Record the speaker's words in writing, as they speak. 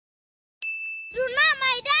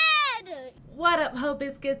What up, Ho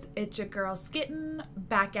Biscuits? It's your girl Skitten,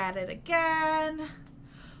 back at it again.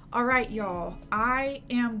 Alright, y'all. I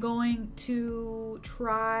am going to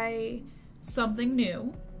try something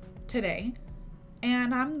new today.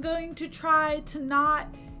 And I'm going to try to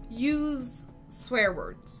not use swear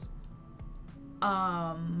words.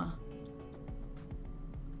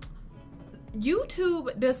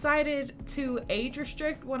 YouTube decided to age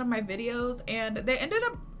restrict one of my videos, and they ended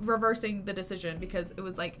up reversing the decision because it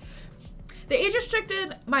was like they age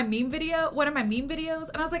restricted my meme video, one of my meme videos,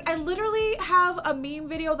 and I was like, I literally have a meme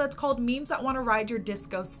video that's called Memes That Want to Ride Your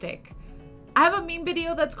Disco Stick. I have a meme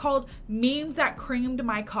video that's called Memes That Creamed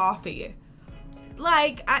My Coffee.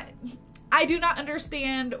 Like, I do not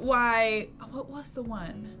understand why. What was the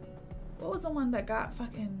one? What was the one that got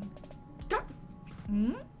fucking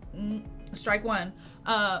strike one?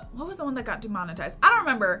 What was the one that got demonetized? I don't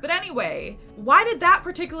remember. But anyway, why did that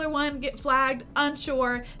particular one get flagged?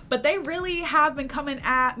 Unsure. But they really have been coming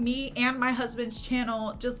at me and my husband's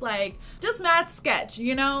channel just mad sketch,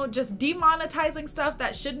 you know, just demonetizing stuff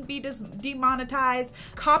that shouldn't be demonetized,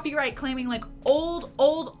 copyright claiming like old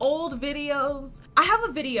videos. I have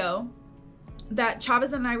a video that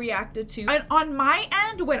Chavez and I reacted to, and on my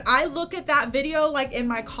end, when I look at that video, like in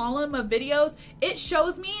my column of videos, it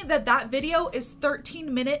shows me that that video is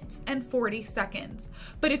 13 minutes and 40 seconds.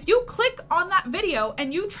 But if you click on that video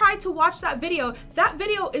and you try to watch that video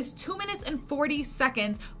is 2 minutes and 40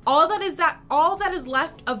 seconds. All that is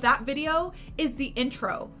left of that video is the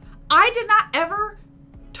intro. I did not ever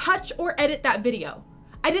touch or edit that video.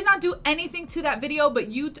 I did not do anything to that video, but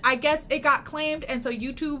I guess it got claimed, and so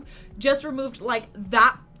YouTube just removed like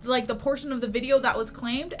the portion of the video that was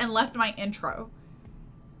claimed and left my intro.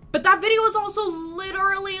 But that video is also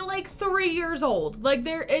literally like 3 years old. Like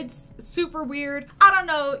it's super weird. I don't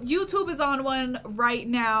know. YouTube is on one right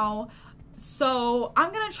now, so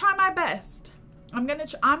I'm gonna try my best. I'm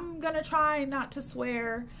gonna try not to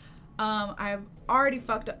swear. I've already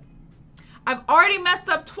fucked up. I've already messed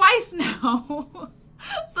up twice now.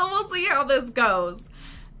 So we'll see how this goes.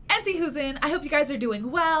 Auntie who's in, I hope you guys are doing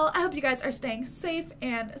well. I hope you guys are staying safe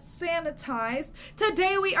and sanitized.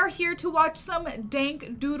 Today we are here to watch some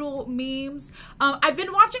dank doodle memes. I've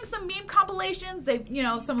been watching some meme compilations.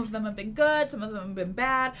 Some of them have been good, some of them have been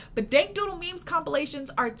bad, but dank doodle memes compilations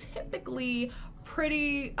are typically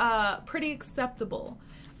pretty acceptable.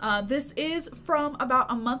 This is from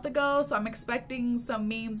about a month ago, so I'm expecting some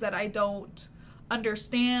memes that I don't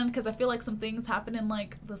understand, because I feel like some things happen in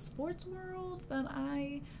like the sports world that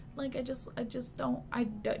I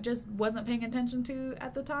just wasn't paying attention to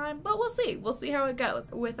at the time. But we'll see how it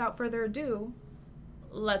goes. Without further ado,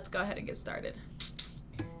 let's go ahead and get started.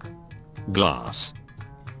 Glass.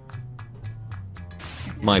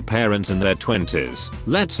 My parents in their 20s,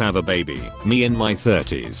 let's have a baby. Me in my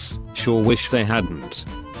 30s, sure wish they hadn't.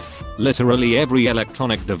 Literally every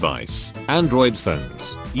electronic device, Android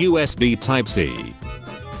phones, USB Type-C,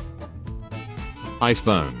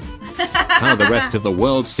 iPhone. How the rest of the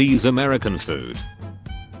world sees American food.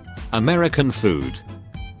 American food.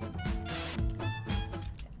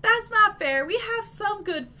 That's not fair. We have some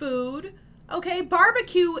good food. Okay,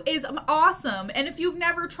 barbecue is awesome. And if you've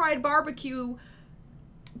never tried barbecue,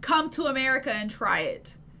 come to America and try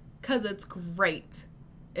it, because it's great.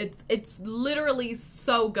 It's literally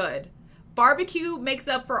so good. Barbecue makes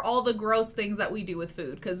up for all the gross things that we do with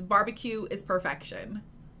food, because barbecue is perfection.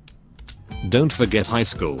 Don't forget high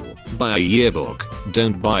school. Buy a yearbook.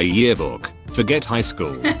 Don't buy a yearbook. Forget high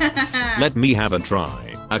school. Let me have a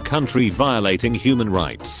try. A country violating human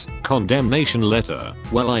rights. Condemnation letter.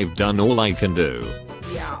 Well, I've done all I can do.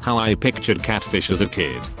 Yeah. How I pictured catfish as a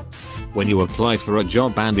kid. When you apply for a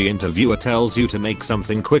job and the interviewer tells you to make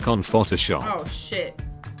something quick on Photoshop. Oh shit.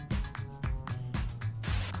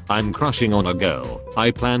 I'm crushing on a girl.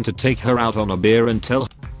 I plan to take her out on a beer and tell her.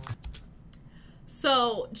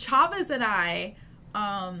 So Chavez and I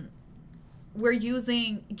were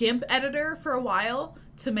using GIMP editor for a while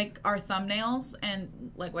to make our thumbnails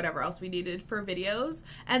and like whatever else we needed for videos.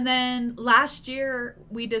 And then last year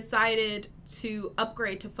we decided to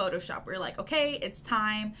upgrade to Photoshop. We were like, okay, it's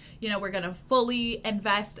time. You know, we're gonna fully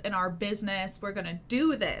invest in our business. We're gonna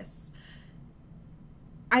do this.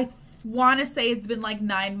 I want to say it's been like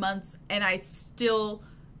 9 months and I still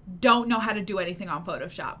don't know how to do anything on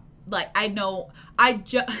Photoshop. Like I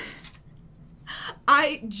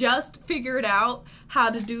just figured out how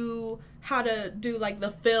to do like the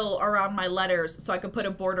fill around my letters so I could put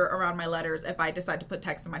a border around my letters if I decide to put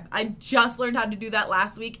text in my. I just learned how to do that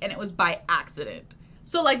last week and it was by accident.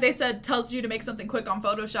 So like they said, tells you to make something quick on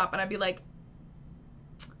Photoshop, and I'd be like,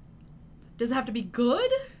 does it have to be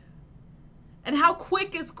good? And how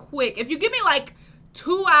quick is quick? If you give me like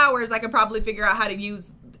 2 hours, I could probably figure out how to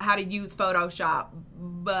use Photoshop.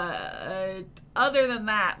 But other than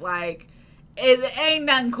that, like, it ain't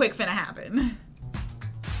nothing quick finna happen.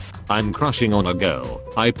 I'm crushing on a girl.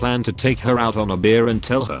 I plan to take her out on a beer and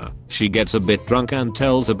tell her. She gets a bit drunk and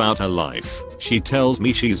tells about her life. She tells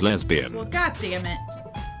me she's lesbian. Well, god damn it.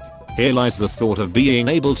 Here lies the thought of being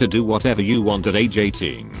able to do whatever you want at age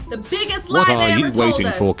 18. The biggest lie What they are ever you told waiting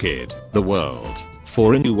us. for, kid? The world.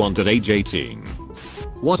 Foreign you want at age 18.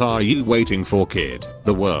 What are you waiting for, kid?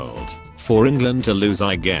 The world. For England to lose,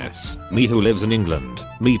 I guess. Me who lives in England.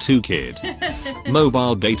 Me too, kid.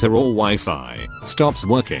 Mobile data or Wi-Fi. Stops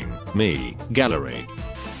working. Me. Gallery.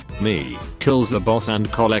 Me. Kills the boss and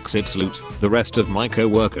collects its loot. The rest of my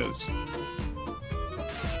co-workers.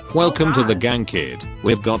 Welcome to the gang, kid.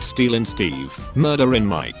 We've got Stealin' Steve, Murderin'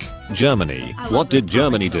 Mike, Germany. What did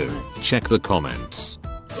Germany do? Check the comments.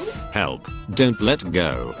 Help. Don't let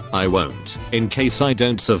go. I won't. In case I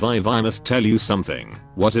don't survive, I must tell you something.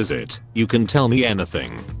 What is it? You can tell me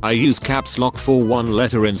anything. I use caps lock for one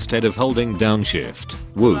letter instead of holding down shift.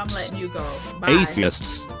 Whoops. I'm letting you go. Bye.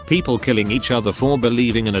 Atheists. People killing each other for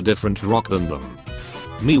believing in a different rock than them.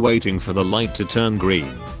 Me waiting for the light to turn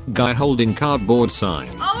green. Guy holding cardboard sign.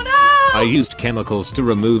 Oh no! I used chemicals to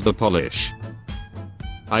remove the polish.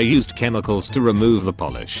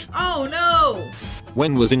 Oh no!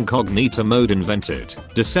 When was incognito mode invented?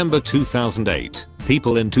 December 2008.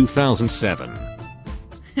 People in 2007.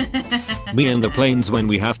 Me and the planes when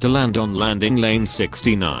we have to land on landing lane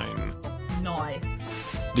 69. Nice.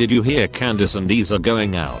 Did you hear Candace and Deez are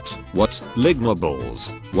going out? What? Ligma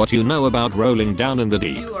balls. What you know about rolling down in the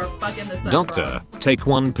deep? You are fucking this up, Doctor, bro. take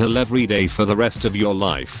one pill every day for the rest of your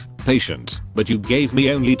life. Patient, but you gave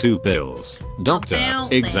me only 2 pills. Doctor,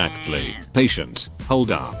 About exactly. that. Patient,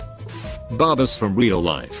 hold up. Barbers from real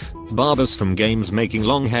life. Barbers from games making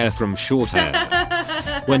long hair from short hair.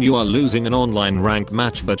 When you are losing an online ranked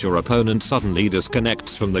match but your opponent suddenly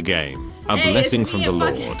disconnects from the game. A Hey, blessing it's from me the and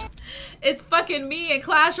Lord. fucking- It's fucking me and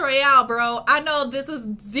Clash Royale, bro. I know this is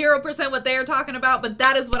 0% what they're talking about, but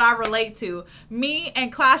that is what I relate to. Me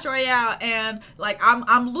and Clash Royale, and like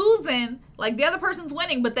I'm losing, like the other person's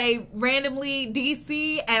winning, but they randomly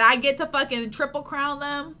DC and I get to fucking triple crown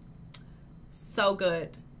them. So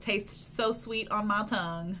good. Tastes so sweet on my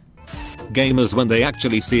tongue. Gamers when they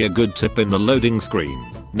actually see a good tip in the loading screen.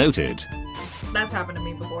 Noted. That's happened to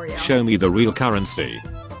me before, yeah. Show me the real currency.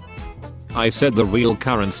 I said the real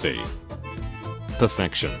currency.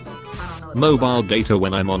 Perfection. I don't know what Mobile data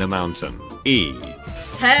when I'm on a mountain. E.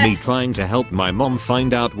 Heck. Me trying to help my mom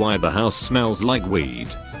find out why the house smells like weed.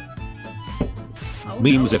 Oh,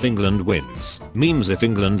 Memes no. if England wins. Memes if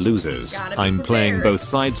England loses. Gotta be I'm playing prepared. both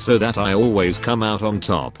sides so that I always come out on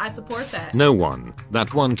top. I support that. No one.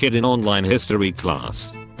 That one kid in online history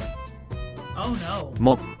class. Oh no.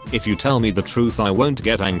 Mom, if you tell me the truth I won't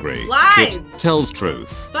get angry. Lies! Kid tells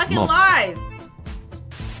truth. Fucking Mom. lies.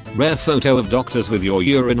 Rare photo of doctors with your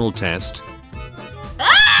urinal test.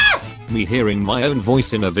 Ah! Me hearing my own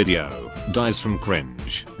voice in a video. Dies from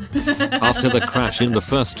cringe. After the crash in the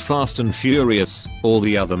first Fast and Furious, all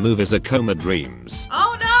the other movies are coma dreams.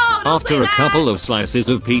 Oh no! Don't After say a that. couple of slices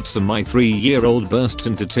of pizza, my 3-year-old bursts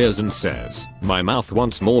into tears and says, "My mouth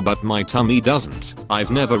wants more but my tummy doesn't."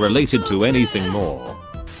 I've never related to anything more.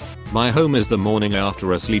 My home is the morning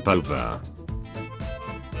after a sleepover.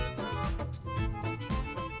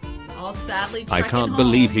 All sadly I trekking can't home.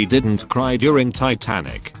 believe he didn't cry during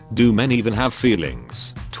Titanic. Do men even have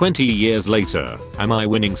feelings? 20 years later, am I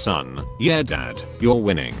winning, son? Yeah, dad, you're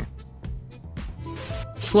winning.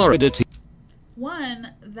 Florida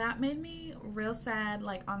One, that made me real sad,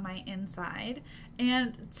 like on my inside.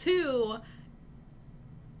 And 2,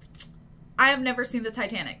 I have never seen the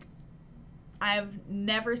Titanic. I have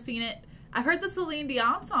never seen it. I've heard the Celine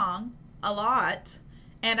Dion song a lot.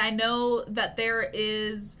 And I know that there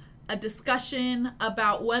is a discussion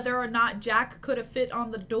about whether or not Jack could have fit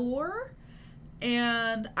on the door.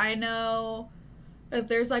 And I know that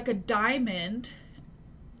there's like a diamond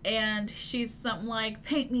and she's something like,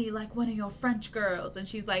 paint me like one of your French girls, and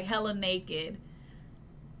she's like hella naked.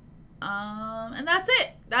 And that's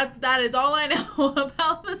it. That is all I know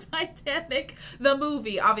about the Titanic, the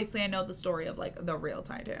movie. Obviously I know the story of like the real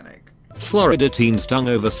Titanic. Florida teen stung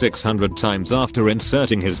over 600 times after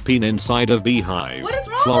inserting his peen inside a beehive. What is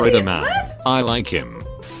wrong Florida with you? man. What? I like him.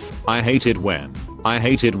 I hated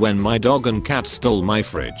when my dog and cat stole my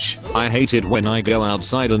fridge. I hated when I go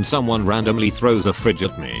outside and someone randomly throws a fridge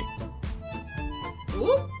at me.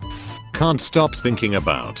 Ooh. Can't stop thinking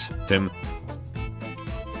about him.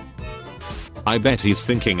 I bet he's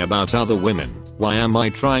thinking about other women. Why am I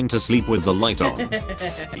trying to sleep with the light on?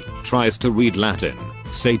 Tries to read Latin.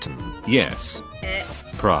 Satan. Yes.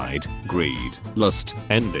 Pride, greed, lust,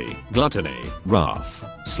 envy, gluttony, wrath,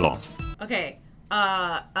 sloth. Okay.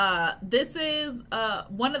 This is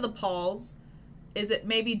one of the Pauls. Is it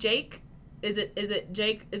maybe Jake? Is it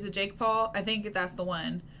Jake? Is it Jake Paul? I think that's the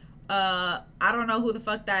one. I don't know who the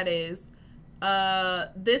fuck that is.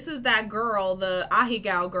 This is that girl, the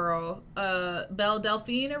Ahigal girl, Belle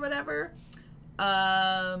Delphine or whatever.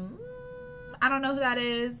 I don't know who that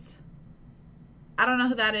is.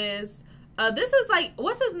 This is like,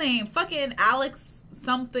 what's his name? Fucking Alex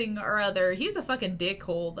something or other. He's a fucking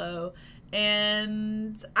dickhole though.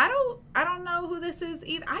 And I don't know who this is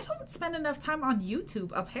either. I don't spend enough time on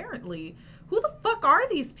YouTube apparently. Who the fuck are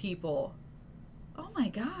these people? Oh my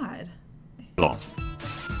god. Sloth.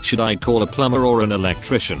 Should I call a plumber or an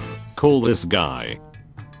electrician? Call this guy.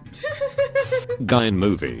 Guy in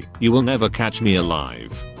movie, You Will Never Catch Me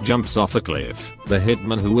Alive, jumps off a cliff. The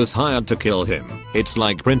hitman who was hired to kill him. It's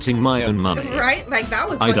like printing my own money. Right? Like that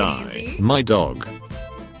was I fucking die. easy. My dog.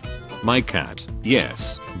 My cat.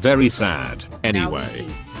 Yes. Very sad. Anyway.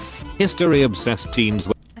 History obsessed teens.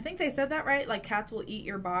 I think they said that right. Like cats will eat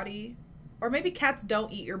your body. Or maybe cats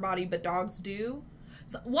don't eat your body, but dogs do.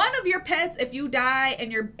 So one of your pets, if you die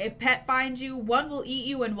and if pet finds you, one will eat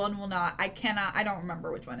you and one will not. I don't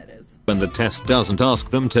remember which one it is. When the test doesn't ask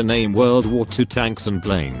them to name World War II tanks and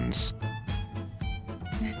planes.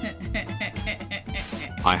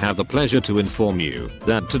 I have the pleasure to inform you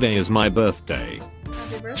that today is my birthday.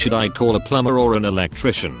 Happy birthday. Should I call a plumber or an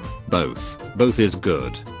electrician? Both. Both is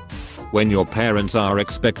good. When your parents are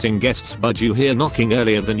expecting guests but you hear knocking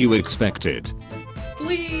earlier than you expected.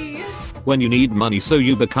 Flee. When you need money so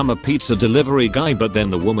you become a pizza delivery guy but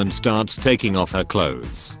then the woman starts taking off her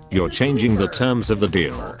clothes. You're changing the terms of the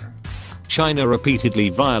deal. China repeatedly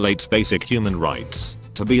violates basic human rights.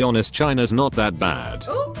 To be honest, China's not that bad.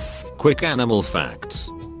 Ooh. Quick animal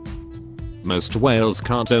facts. Most whales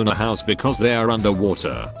can't own a house because they are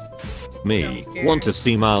underwater. Me. Want to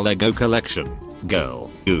see my Lego collection?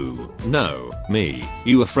 Girl. You. No. Me.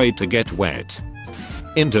 You afraid to get wet?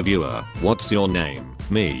 Interviewer. What's your name?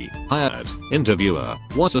 Me. Hired. Interviewer.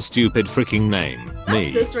 What a stupid freaking name.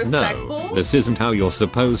 Me. That's disrespectful. No. This isn't how you're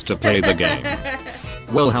supposed to play the game.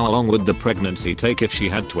 Well, how long would the pregnancy take if she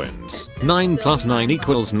had twins? 9 plus 9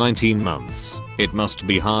 equals 19 months. It must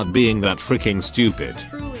be hard being that freaking stupid.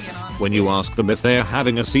 Truly and honestly. When you ask them if they're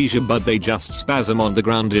having a seizure but they just spasm on the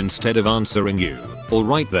ground instead of answering you.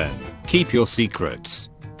 Alright then. Keep your secrets.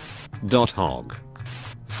 Hog.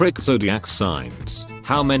 Frick zodiac signs.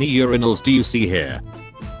 How many urinals do you see here?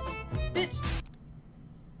 Bitch.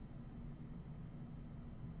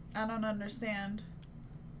 I don't understand.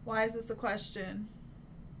 Why is this a question?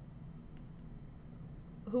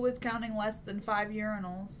 Who is counting less than 5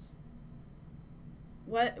 urinals?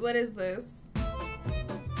 What is this?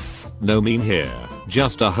 No meme here.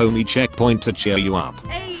 Just a homie checkpoint to cheer you up.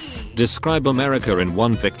 Hey! Describe America in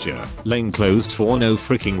one picture. Lane closed for no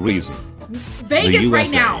freaking reason. Vegas the USA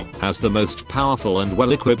right now! has the most powerful and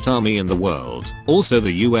well-equipped army in the world. Also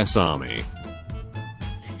the US Army.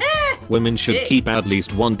 Women should keep at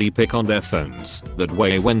least one D-pic on their phones. That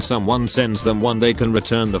way when someone sends them one they can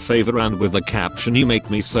return the favor and with the caption "You make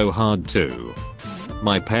me so hard too."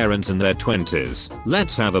 My parents in their 20s.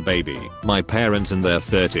 Let's have a baby. My parents in their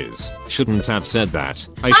 30s. Shouldn't have said that.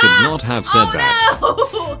 I should not have said that.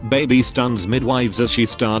 No! Baby stuns midwives as she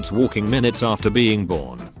starts walking minutes after being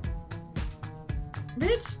born.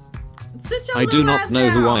 Bitch, sit your I do little not ass know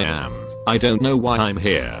who down. I am. I don't know why I'm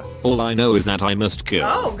here. All I know is that I must kill.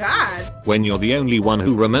 Oh god. When you're the only one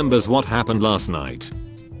who remembers what happened last night.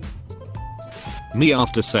 Me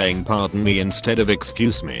after saying pardon me instead of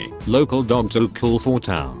excuse me. Local dog too cool for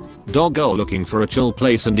town. Doggo looking for a chill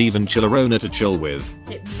place and even chillerona to chill with.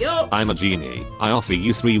 Hit me up. I'm a genie. I offer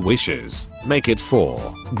you 3 wishes. Make it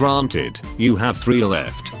 4. Granted. You have 3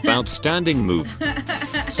 left. Outstanding move.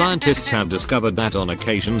 Scientists have discovered that on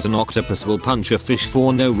occasions an octopus will punch a fish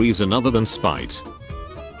for no reason other than spite.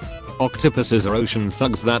 Octopuses are ocean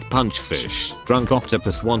thugs that punch fish. Drunk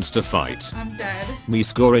octopus wants to fight. I'm dead. Me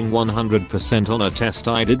scoring 100% on a test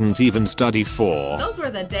I didn't even study for. Those were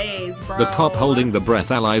the days, bro. The cop holding the breath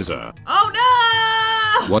Eliza. Oh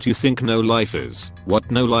no! What you think no life is, what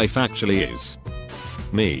no life actually is.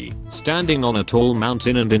 Me, standing on a tall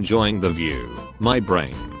mountain and enjoying the view. My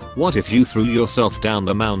brain. What if you threw yourself down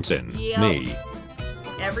the mountain? Yep. Me.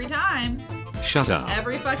 Every time. Shut up.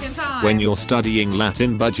 Every fucking time. When you're studying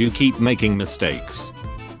Latin but you keep making mistakes.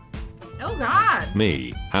 Oh god.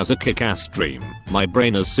 Me, has a kick-ass dream. My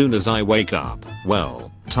brain as soon as I wake up.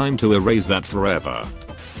 Well, time to erase that forever.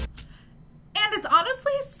 And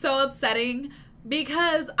so upsetting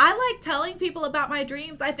because I like telling people about my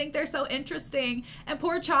dreams. I think they're so interesting. And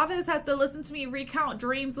poor Chavez has to listen to me recount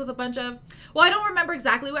dreams with a bunch of, well, I don't remember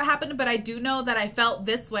exactly what happened, but I do know that I felt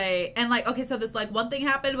this way. And like, okay, so this like one thing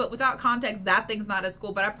happened, but without context, that thing's not as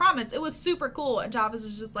cool. But I promise it was super cool. And Chavez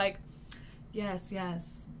is just like, yes,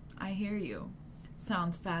 yes, I hear you.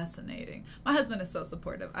 Sounds fascinating. My husband is so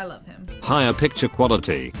supportive. I love him. Higher picture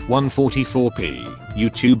quality, 144p.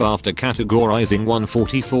 YouTube after categorizing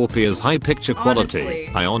 144p as high picture quality. Honestly,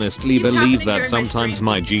 I honestly keeps believe happening that during my sometimes streams.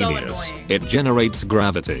 my It's so genius, annoying. it generates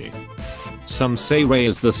gravity. Some say Ray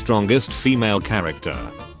is the strongest female character.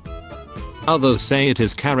 Others say it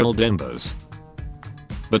is Carol Danvers.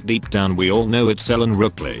 But deep down we all know it's Ellen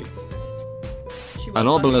Ripley. She was An fucking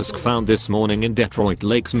obelisk cool. found this morning in Detroit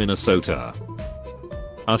Lakes, Minnesota.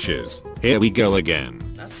 Ushers, here we go again.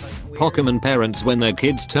 That's fucking weird. Pokemon parents when their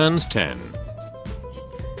kids turns 10.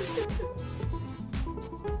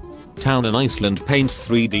 Town in Iceland paints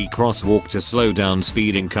 3D crosswalk to slow down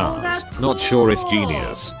speeding cars. that's Not sure if cool.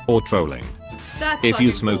 genius or trolling. That's If you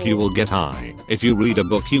fucking smoke cool. you will get high. If you read a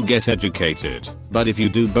book you get educated. But if you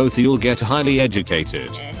do both you'll get highly educated.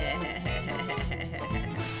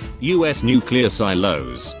 US nuclear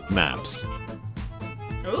silos, maps.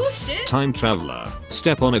 Oh shit. Time traveler,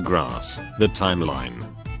 step on a grass, the timeline.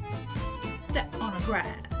 Step on a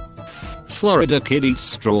grass. Florida kid eats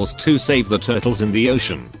straws to save the turtles in the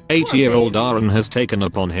ocean. 8-year-old baby. Aaron has taken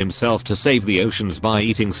upon himself to save the oceans by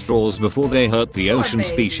eating straws before they hurt the Poor ocean baby.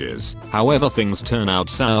 species. However, things turn out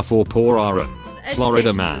sour for poor Aaron. Florida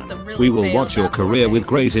education man, system really we will failed watch your that poor career with baby.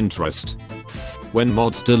 great interest. When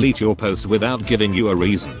mods delete your post without giving you a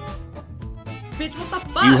reason. Bitch, what the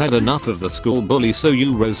fuck? You had enough of the school bully so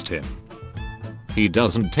you roast him. He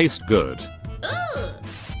doesn't taste good. Ugh.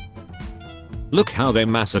 Look how they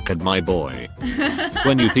massacred my boy.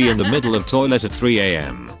 When you pee in the middle of toilet at 3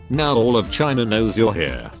 AM, now all of China knows you're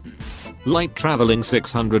here. Light traveling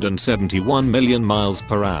 671 million miles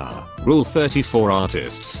per hour. Rule 34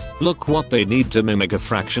 artists. Look what they need to mimic a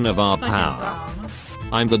fraction of our Fucking power. dumb.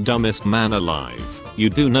 I'm the dumbest man alive. You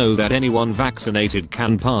do know that anyone vaccinated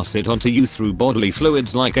can pass it on to you through bodily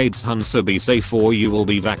fluids like AIDS, hun, so be safe or you will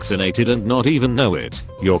be vaccinated and not even know it.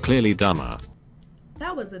 You're clearly dumber.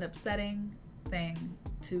 That was an upsetting thing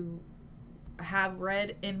to have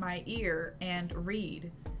read in my ear and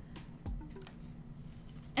read.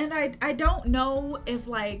 And I don't know if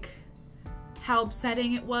like how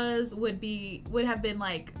upsetting it was would have been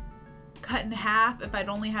like cut in half if I'd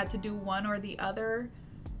only had to do one or the other.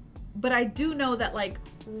 But I do know that like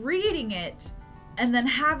reading it and then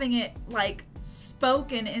having it like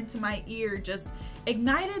spoken into my ear just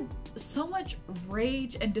ignited so much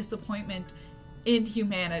rage and disappointment in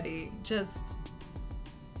humanity. Just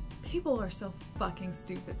people are so fucking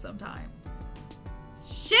stupid sometimes.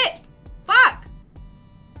 Shit! Fuck!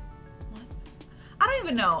 What? I don't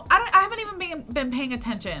even know. I haven't even been paying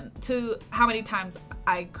attention to how many times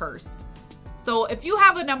I cursed. So if you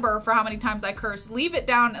have a number for how many times I cursed, leave it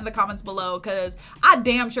down in the comments below, because I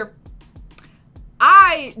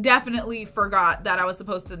definitely forgot that I was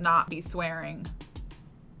supposed to not be swearing.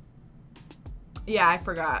 Yeah, I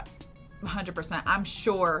forgot. 100%. I'm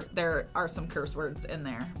sure there are some curse words in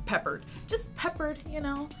there. Peppered. Just peppered, you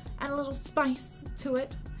know, add a little spice to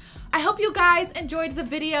it. I hope you guys enjoyed the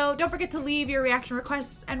video. Don't forget to leave your reaction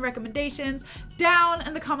requests and recommendations down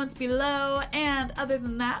in the comments below. And other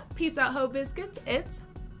than that, peace out, Ho Biscuits. It's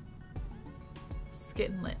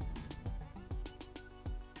Skittin' Lit.